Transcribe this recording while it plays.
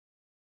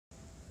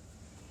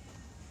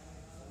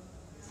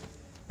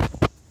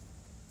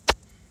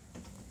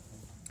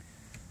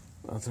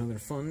That's another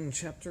fun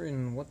chapter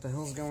in what the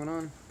hell's going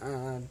on.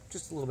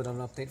 Just a little bit of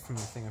an update from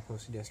the thing I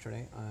posted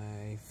yesterday.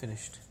 I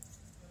finished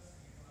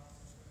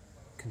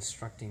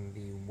constructing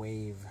the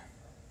wave.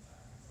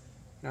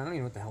 Now, I don't even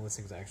know what the hell this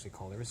thing's actually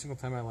called. Every single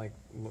time I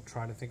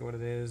try to think of what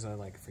it is, I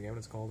forget what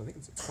it's called. I think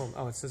it's called,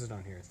 oh, it says it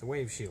down here. It's the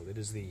waveshield. It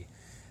is the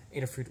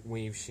Adafruit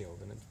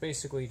waveshield, and it's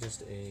basically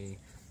just a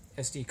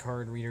SD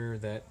card reader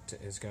that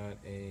has got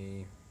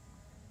a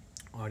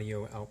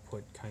audio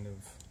output kind of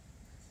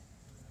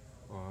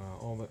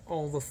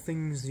all the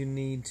things you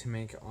need to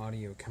make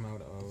audio come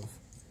out of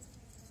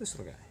this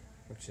little guy,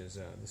 which is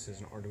this is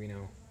an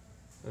Arduino.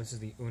 This is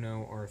the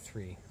Uno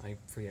R3. I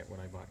forget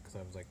what I bought because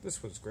I was like,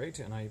 this was great,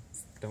 and I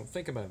don't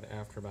think about it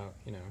after about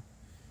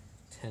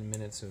 10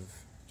 minutes of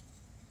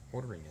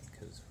ordering it,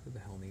 because who the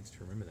hell needs to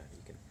remember that?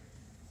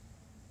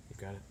 You've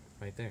got it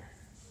right there.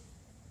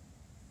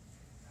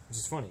 Which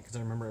is funny because I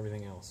remember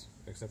everything else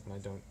except when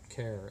I don't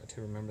care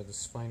to remember the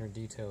finer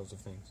details of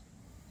things.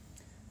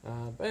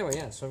 But anyway,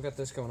 yeah, so I've got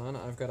this going on.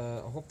 I've got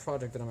a whole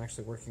project that I'm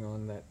actually working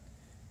on that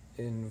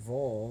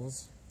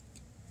involves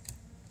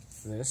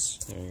this.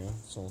 There you go.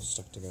 It's all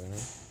stuck together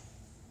now.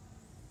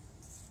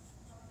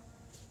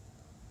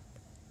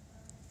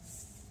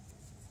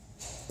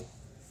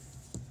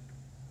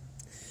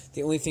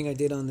 The only thing I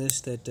did on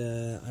this that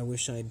I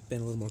wish I'd been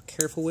a little more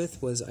careful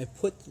with was I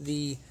put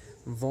the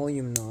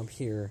volume knob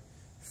here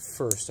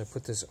first. I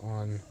put this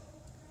on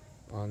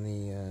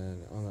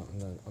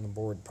the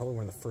board, probably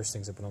one of the first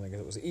things I put on there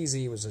because it was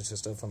easy. It was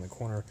just up on the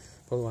corner.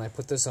 But when I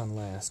put this on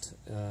last,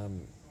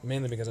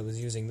 mainly because I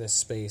was using this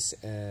space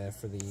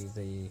for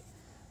the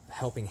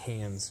helping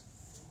hands,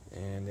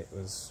 and it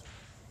was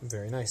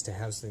very nice to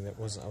have something that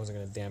I wasn't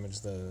going to damage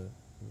the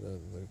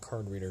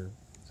card reader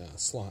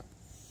slot.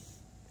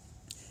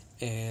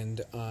 And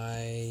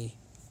I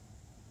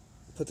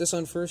put this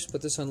on first,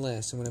 put this on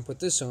last, and when I put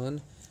this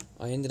on,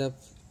 I ended up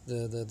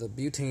the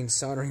butane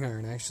soldering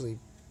iron actually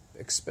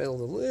expelled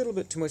a little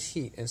bit too much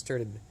heat and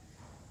started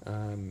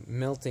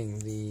melting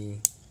the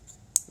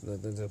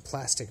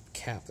plastic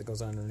cap that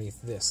goes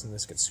underneath this, and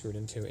this gets screwed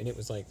into, and it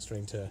was like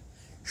starting to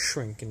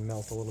shrink and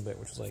melt a little bit,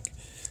 which was like,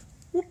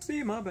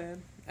 whoopsie, my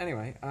bad.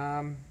 Anyway,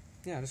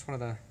 yeah, I just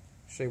wanted to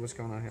show you what's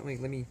going on here.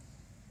 Let me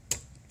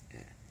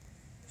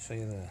show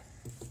you the.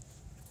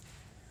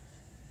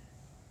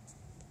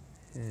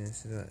 Yeah,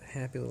 this is a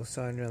happy little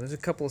soldering job. There's a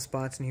couple of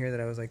spots in here that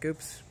I was like,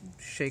 oops,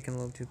 shaking a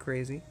little too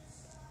crazy.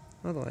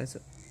 Otherwise,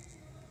 it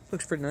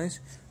looks pretty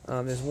nice.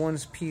 There's one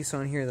piece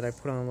on here that I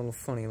put on a little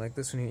funny, like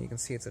this one here. You can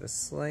see it's at a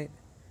slight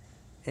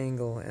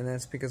angle, and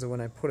that's because of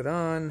when I put it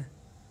on,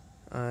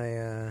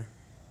 that'll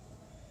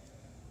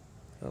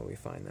be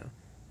fine now.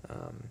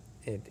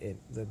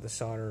 The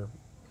solder,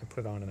 I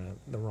put it on in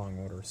the wrong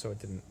order, so it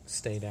didn't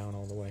stay down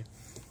all the way.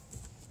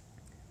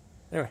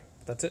 Anyway,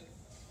 that's it.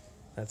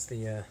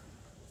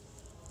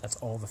 That's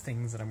all the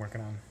things that I'm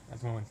working on at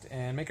the moment.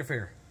 And Maker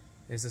Faire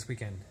is this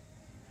weekend,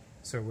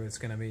 so it's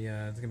gonna be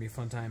a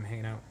fun time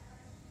hanging out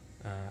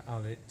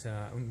out at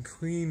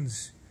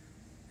Queens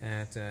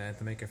at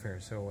the Maker Faire.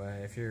 So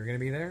if you're gonna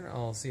be there,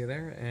 I'll see you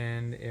there,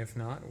 and if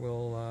not,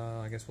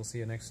 I guess we'll see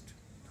you next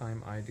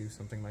time I do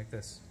something like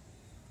this,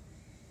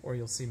 or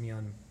you'll see me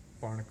on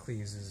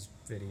Barnacles'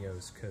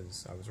 videos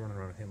because I was running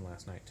around with him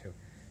last night too.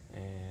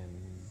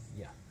 And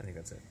yeah, I think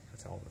that's it.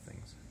 That's all the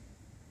things.